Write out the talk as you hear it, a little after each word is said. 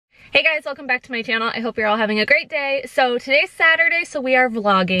Hey guys, welcome back to my channel. I hope you're all having a great day. So today's Saturday, so we are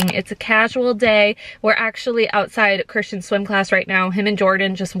vlogging. It's a casual day. We're actually outside Christian's swim class right now. Him and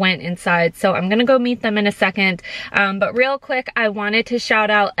Jordan just went inside, so I'm gonna go meet them in a second. But real quick, I wanted to shout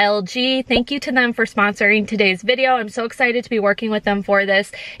out LG. Thank you to them for sponsoring today's video. I'm so excited to be working with them for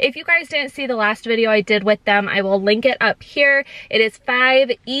this. If you guys didn't see the last video I did with them, I will link it up here. It is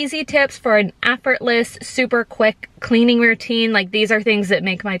 5 easy tips for an effortless, super quick cleaning routine. Like, these are things that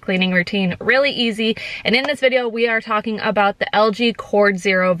make my cleaning routine really easy. And in this video, we are talking about the LG Cord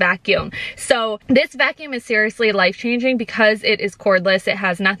Zero vacuum. So this vacuum is seriously life-changing because it is cordless. It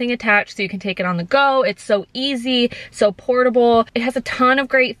has nothing attached, so you can take it on the go. It's so easy, so portable. It has a ton of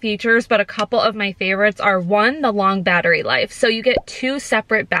great features, but a couple of my favorites are, one, the long battery life. So you get 2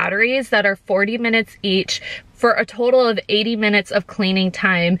 separate batteries that are 40 minutes each, for a total of 80 minutes of cleaning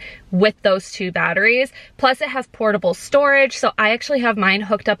time with those 2 batteries. Plus it has portable storage, so I actually have mine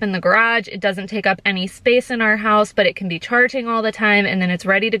hooked up in the garage. It doesn't take up any space in our house, but it can be charging all the time, and then it's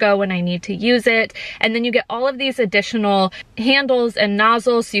ready to go when I need to use it. And then you get all of these additional handles and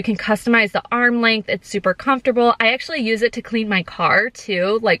nozzles, so you can customize the arm length. It's super comfortable. I actually use it to clean my car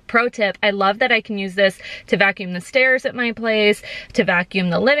too. Like, pro tip, I love that I can use this to vacuum the stairs at my place, to vacuum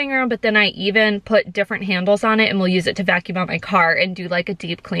the living room, but then I even put different handles on it and we'll use it to vacuum out my car and do like a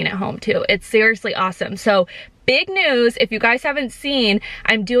deep clean at home too. It's seriously awesome. So big news, if you guys haven't seen,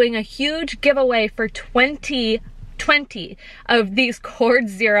 I'm doing a huge giveaway for 20 of these Cord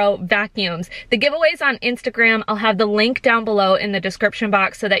Zero vacuums. The giveaway's on Instagram. I'll have the link down below in the description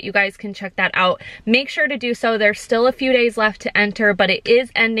box so that you guys can check that out. Make sure to do so. There's still a few days left to enter, but it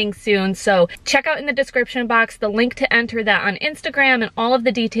is ending soon. So check out in the description box the link to enter that on Instagram, and all of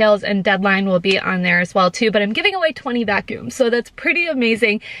the details and deadline will be on there as well too. But I'm giving away 20 vacuums, so that's pretty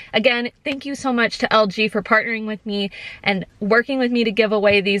amazing. Again, thank you so much to LG for partnering with me and working with me to give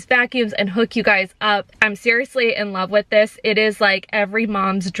away these vacuums and hook you guys up. I'm seriously in love with this. It is like every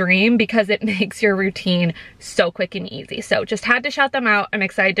mom's dream because it makes your routine so quick and easy. So just had to shout them out. I'm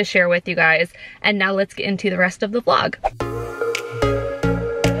excited to share with you guys. And now let's get into the rest of the vlog.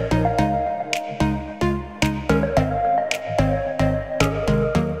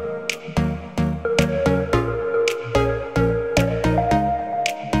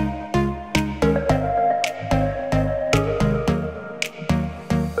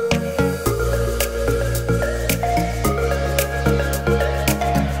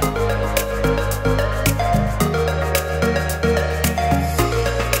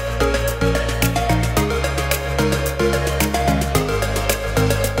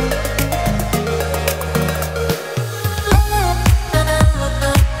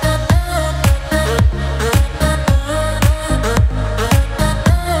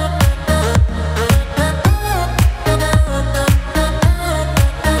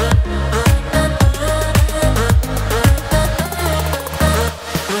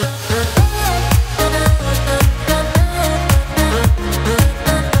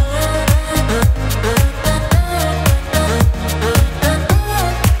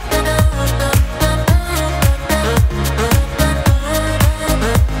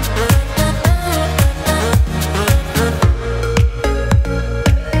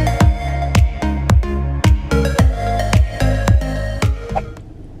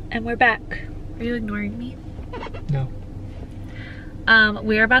 We're back. Are you ignoring me? No.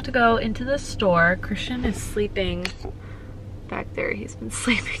 We're about to go into the store. Christian is sleeping back there. He's been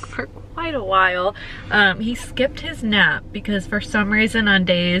sleeping for quite a while. He skipped his nap because for some reason on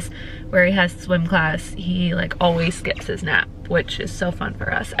days where he has swim class, he like always skips his nap, which is so fun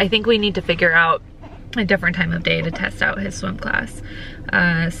for us. I think we need to figure out a different time of day to test out his swim class.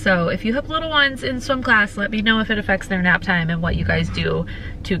 So if you have little ones in swim class, let me know if it affects their nap time and what you guys do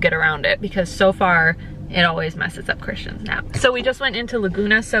to get around it, because so far it always messes up Christian's nap. So we just went into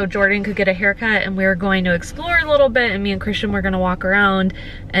Laguna so Jordan could get a haircut, and we were going to explore a little bit, and me and Christian were gonna walk around,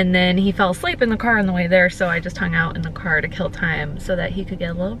 and then he fell asleep in the car on the way there, so I just hung out in the car to kill time so that he could get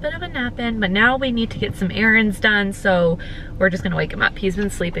a little bit of a nap in. But now we need to get some errands done, so we're just gonna wake him up. He's been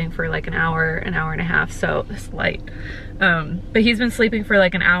sleeping for like an hour and a half, so it's light. But he's been sleeping for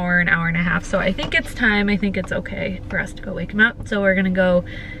like an hour and a half, so I think it's time. I think it's okay for us to go wake him up. So we're gonna go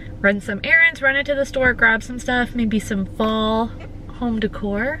run some errands, run into the store, grab some stuff, maybe some fall home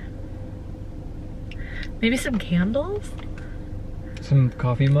decor, maybe some candles, some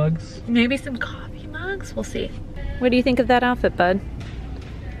coffee mugs, maybe some coffee mugs. We'll see. What do you think of that outfit, bud?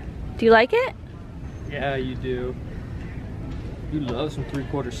 Do you like it? Yeah, you do. You love some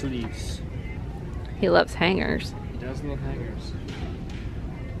 3/4 sleeves. He loves hangers. He does love hangers.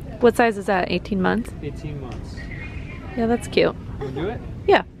 What size is that? 18 months? 18 months. Yeah, that's cute. You wanna do it?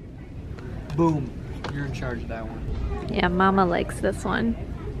 Yeah. Boom. You're in charge of that one. Yeah, Mama likes this one.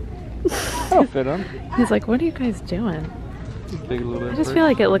 That'll fit him. He's like, what are you guys doing? He's big a little bit. I just feel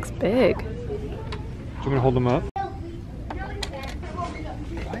like it looks big. Do you want me to hold him up?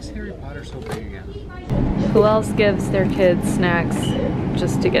 Why is Harry Potter so big again? Who else gives their kids snacks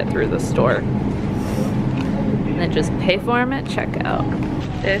just to get through the store? And then just pay for them at checkout.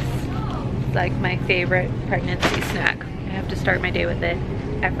 This is like my favorite pregnancy snack. I have to start my day with it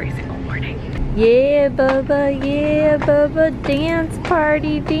every single morning. Yeah, Bubba, dance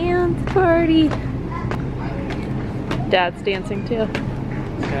party, dance party. Dad's dancing too.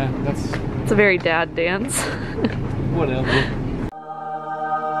 Yeah, It's a very dad dance. whatever.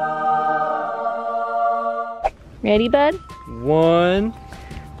 Ready, bud? 1,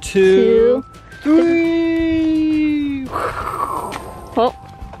 2, 3. Oh,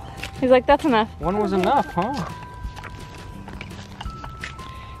 he's like, that's enough. One was enough, huh?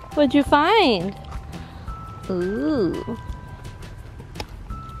 What'd you find? Ooh.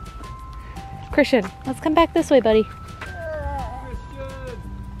 Christian, let's come back this way, buddy.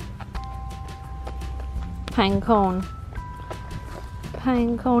 Pine cone.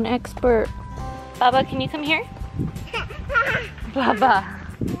 Pine cone expert. Baba, can you come here? Baba.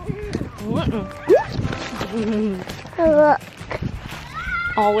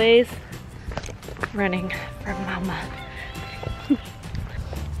 Always running from Mama.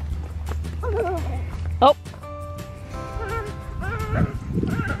 Oh.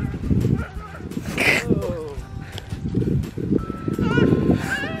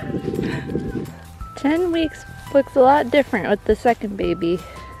 10 weeks looks a lot different with the second baby.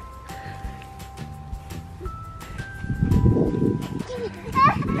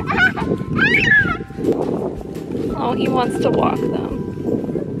 Oh, he wants to walk them.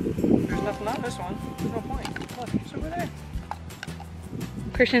 There's nothing on this one. There's no point. Look, it's over there.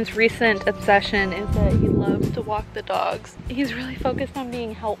 Christian's recent obsession is that he loves to walk the dogs. He's really focused on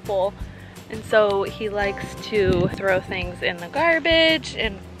being helpful, and so he likes to throw things in the garbage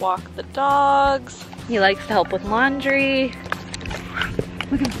and walk the dogs. He likes to help with laundry.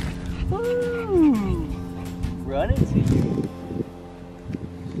 Look at him. Woo! Run into you.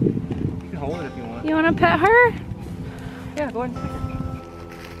 You can hold it if you want. You want to pet her? Yeah, go ahead.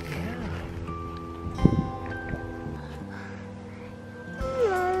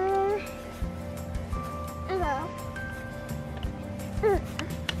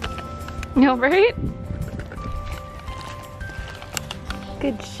 No, right?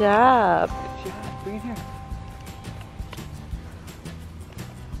 Good job. Good job. Bring it here.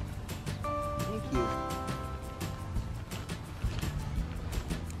 Thank you.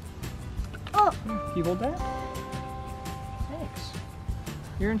 Oh. Can you hold that? Thanks.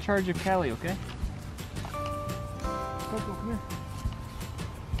 You're in charge of Callie, okay? Go, come here.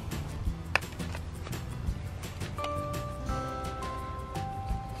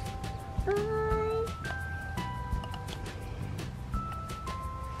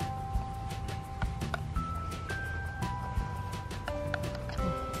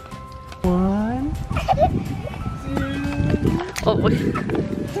 One, Oh,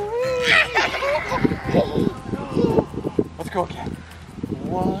 let's go again.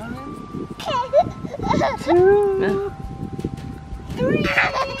 1, 2, 3.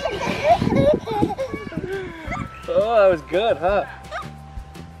 Oh, that was good, huh?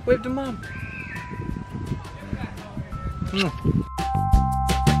 Wave to Mom.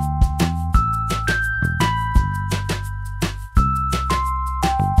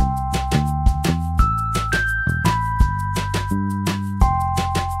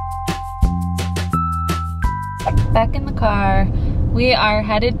 back in the car. We are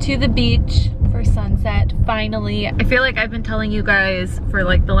headed to the beach for sunset, finally. I feel like I've been telling you guys for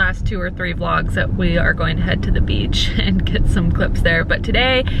like the last 2 or 3 vlogs that we are going to head to the beach and get some clips there. But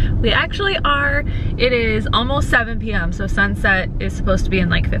today we actually are. It is almost 7 p.m. so sunset is supposed to be in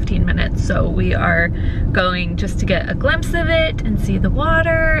like 15 minutes. So we are going just to get a glimpse of it and see the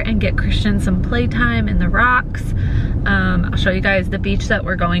water and get Christian some playtime in the rocks. I'll show you guys the beach that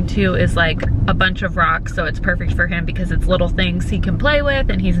we're going to is like a bunch of rocks, so it's perfect for him because it's little things he can play with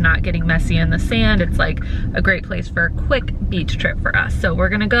and he's not getting messy in the sand. It's like a great place for a quick beach trip for us. So we're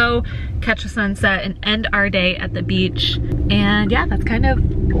gonna go catch a sunset and end our day at the beach. And yeah, that's kind of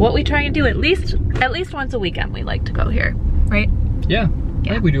what we try and do at least once a weekend. We like to go here, right? Yeah, I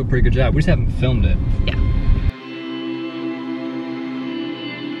think we do a pretty good job. We just haven't filmed it. Yeah.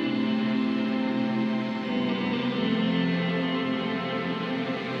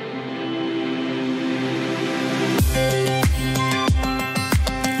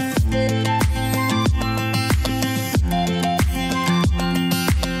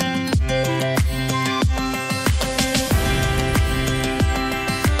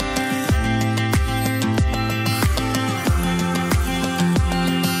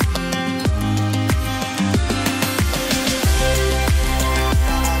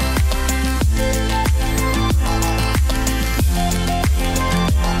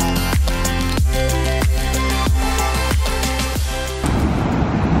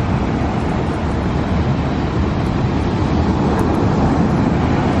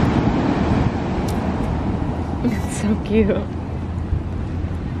 cute.